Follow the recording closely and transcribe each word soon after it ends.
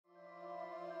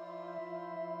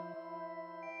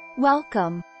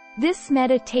Welcome. This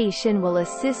meditation will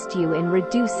assist you in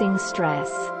reducing stress.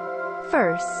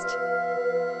 First,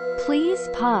 please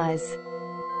pause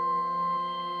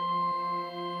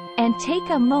and take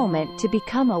a moment to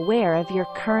become aware of your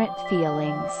current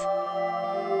feelings.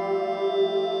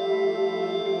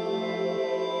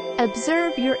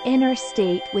 Observe your inner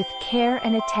state with care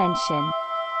and attention.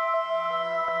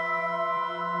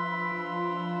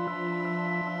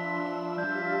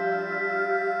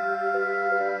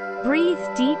 Breathe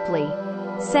deeply,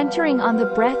 centering on the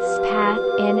breath's path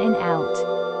in and out.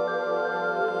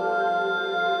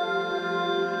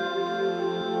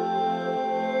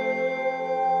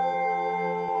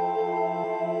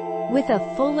 With a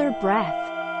fuller breath,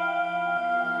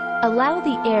 allow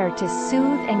the air to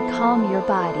soothe and calm your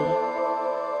body.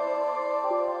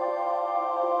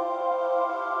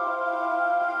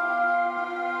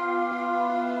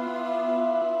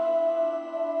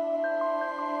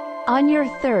 On your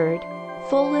third,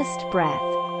 fullest breath,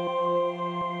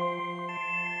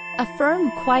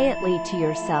 affirm quietly to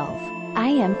yourself, I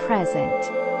am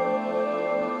present.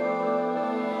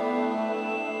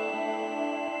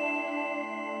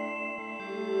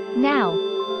 Now,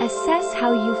 assess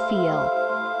how you feel.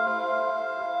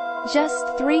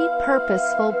 Just 3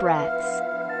 purposeful breaths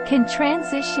can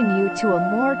transition you to a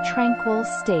more tranquil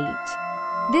state.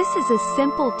 This is a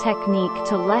simple technique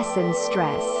to lessen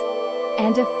stress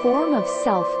and a form of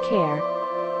self-care.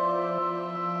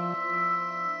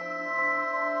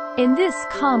 In this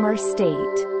calmer state,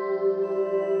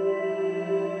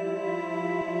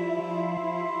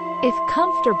 if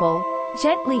comfortable,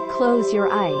 gently close your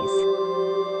eyes,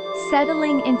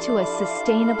 settling into a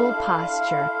sustainable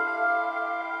posture.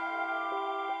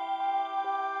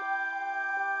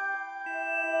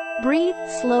 Breathe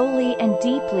slowly and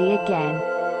deeply again.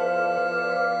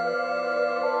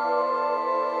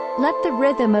 Let the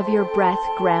rhythm of your breath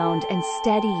ground and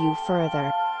steady you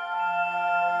further.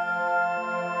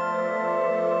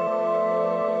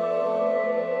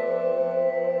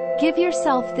 Give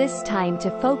yourself this time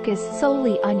to focus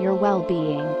solely on your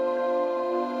well-being.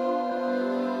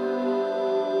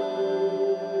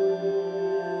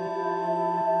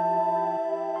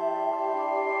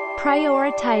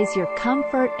 Prioritize your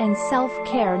comfort and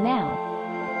self-care now.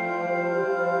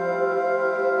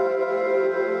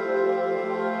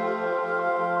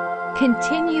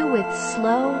 Continue with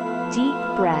slow,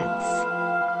 deep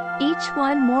breaths, each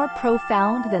one more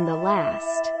profound than the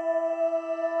last.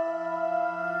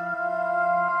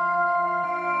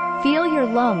 Feel your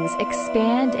lungs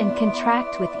expand and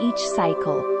contract with each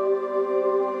cycle.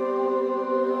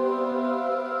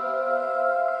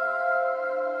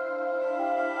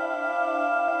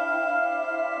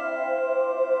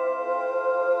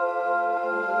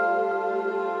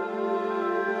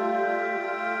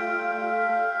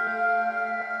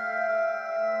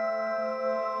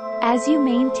 As you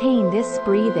maintain this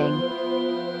breathing,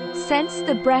 sense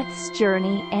the breath's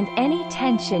journey and any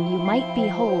tension you might be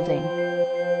holding.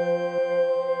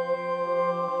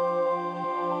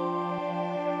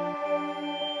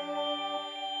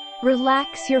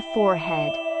 Relax your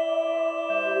forehead.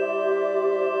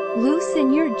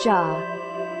 Loosen your jaw.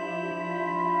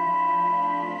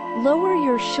 Lower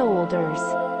your shoulders.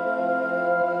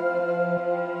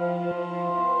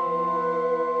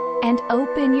 And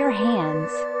open your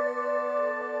hands.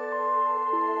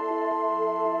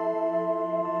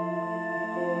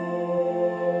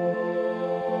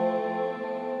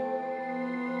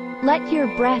 Let your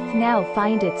breath now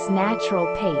find its natural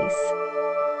pace,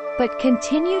 but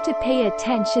continue to pay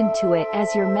attention to it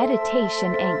as your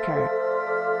meditation anchor.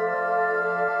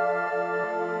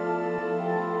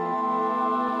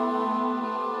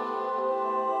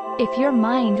 If your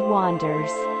mind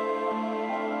wanders,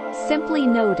 simply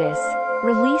notice,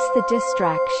 release the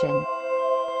distraction,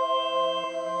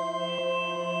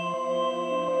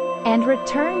 and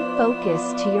return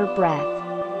focus to your breath.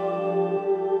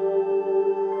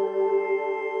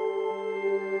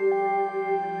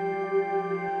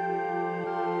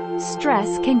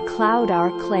 Stress can cloud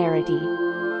our clarity.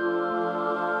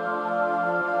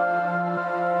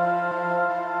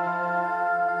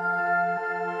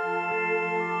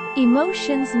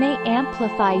 Emotions may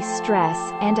amplify stress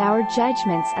and our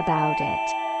judgments about it.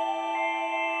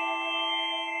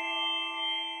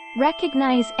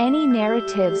 Recognize any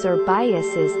narratives or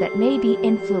biases that may be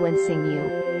influencing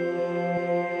you.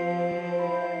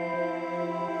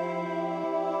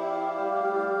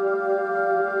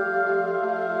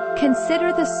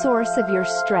 Consider the source of your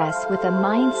stress with a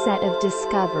mindset of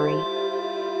discovery.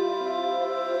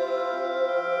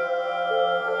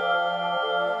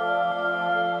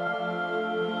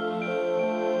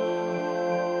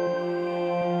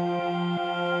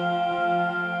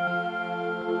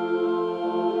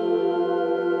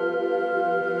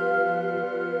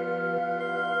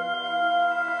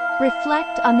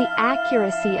 Reflect on the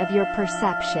accuracy of your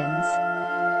perceptions.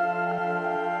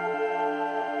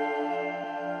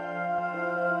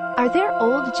 Are there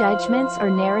old judgments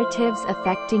or narratives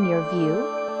affecting your view?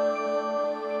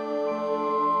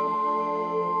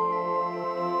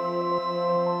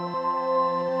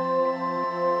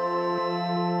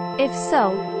 If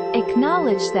so,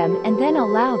 acknowledge them and then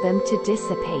allow them to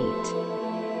dissipate.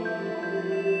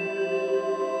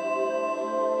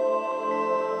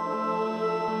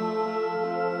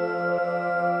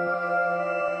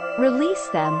 Release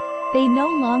them, they no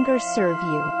longer serve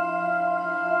you.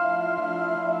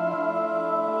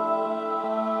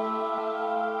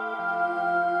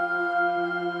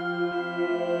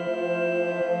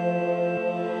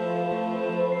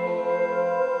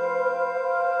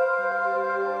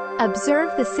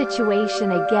 Observe the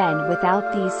situation again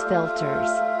without these filters.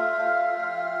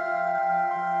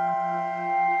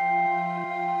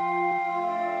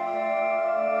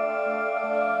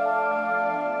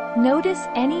 Notice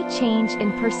any change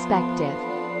in perspective.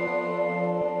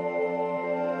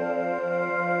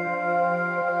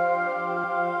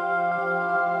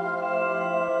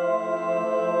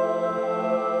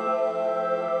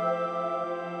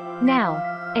 Now,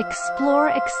 explore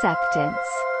acceptance.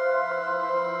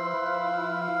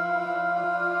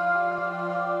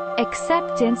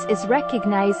 Acceptance is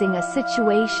recognizing a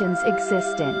situation's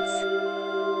existence,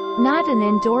 not an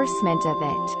endorsement of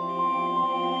it.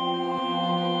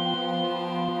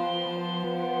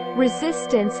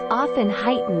 Resistance often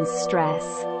heightens stress.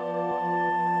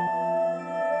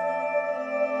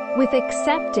 With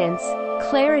acceptance,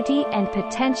 clarity and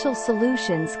potential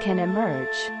solutions can emerge.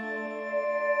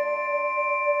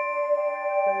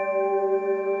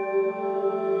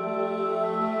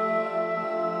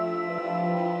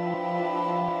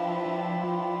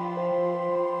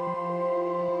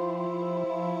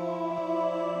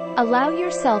 Allow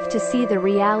yourself to see the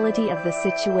reality of the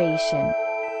situation.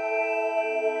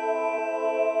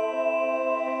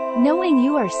 Knowing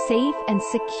you are safe and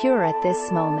secure at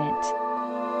this moment.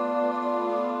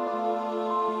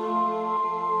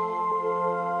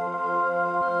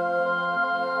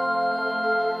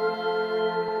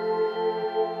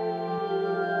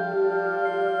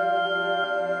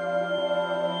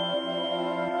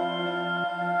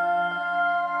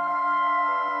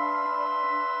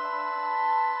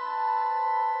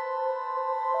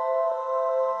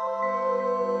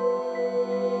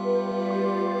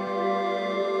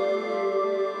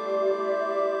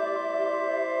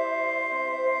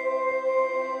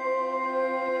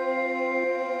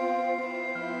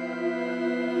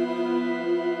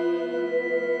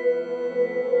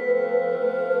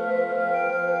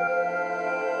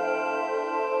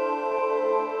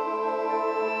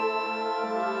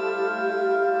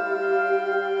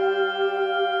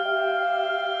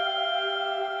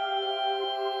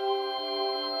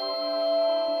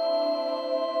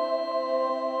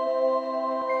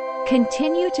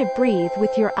 Continue to breathe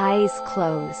with your eyes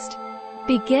closed.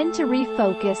 Begin to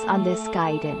refocus on this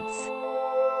guidance.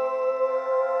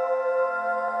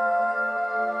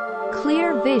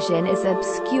 Clear vision is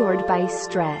obscured by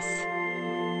stress.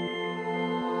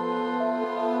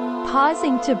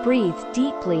 Pausing to breathe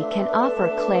deeply can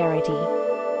offer clarity.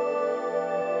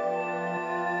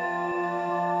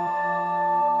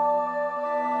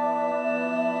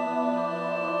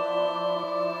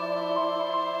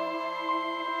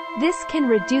 This can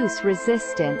reduce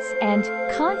resistance and,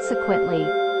 consequently,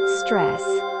 stress.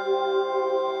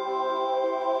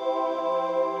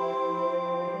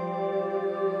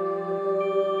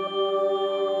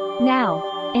 Now,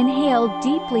 inhale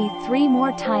deeply 3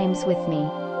 more times with me.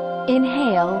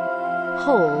 Inhale,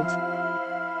 hold,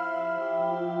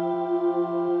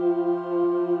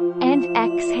 and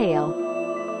exhale.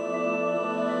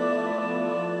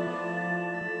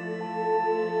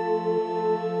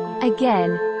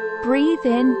 Again, breathe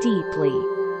in deeply,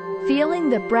 feeling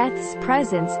the breath's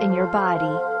presence in your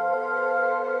body.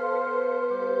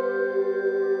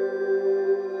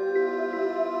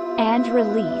 And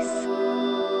release.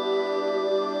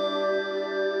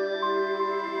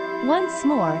 Once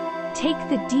more, take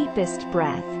the deepest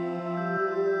breath,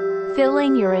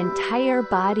 filling your entire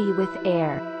body with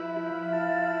air.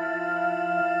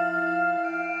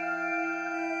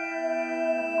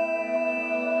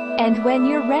 And when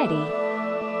you're ready,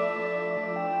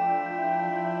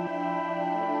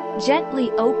 gently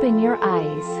open your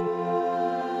eyes.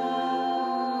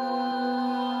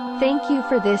 Thank you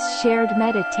for this shared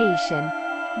meditation.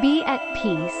 Be at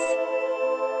peace.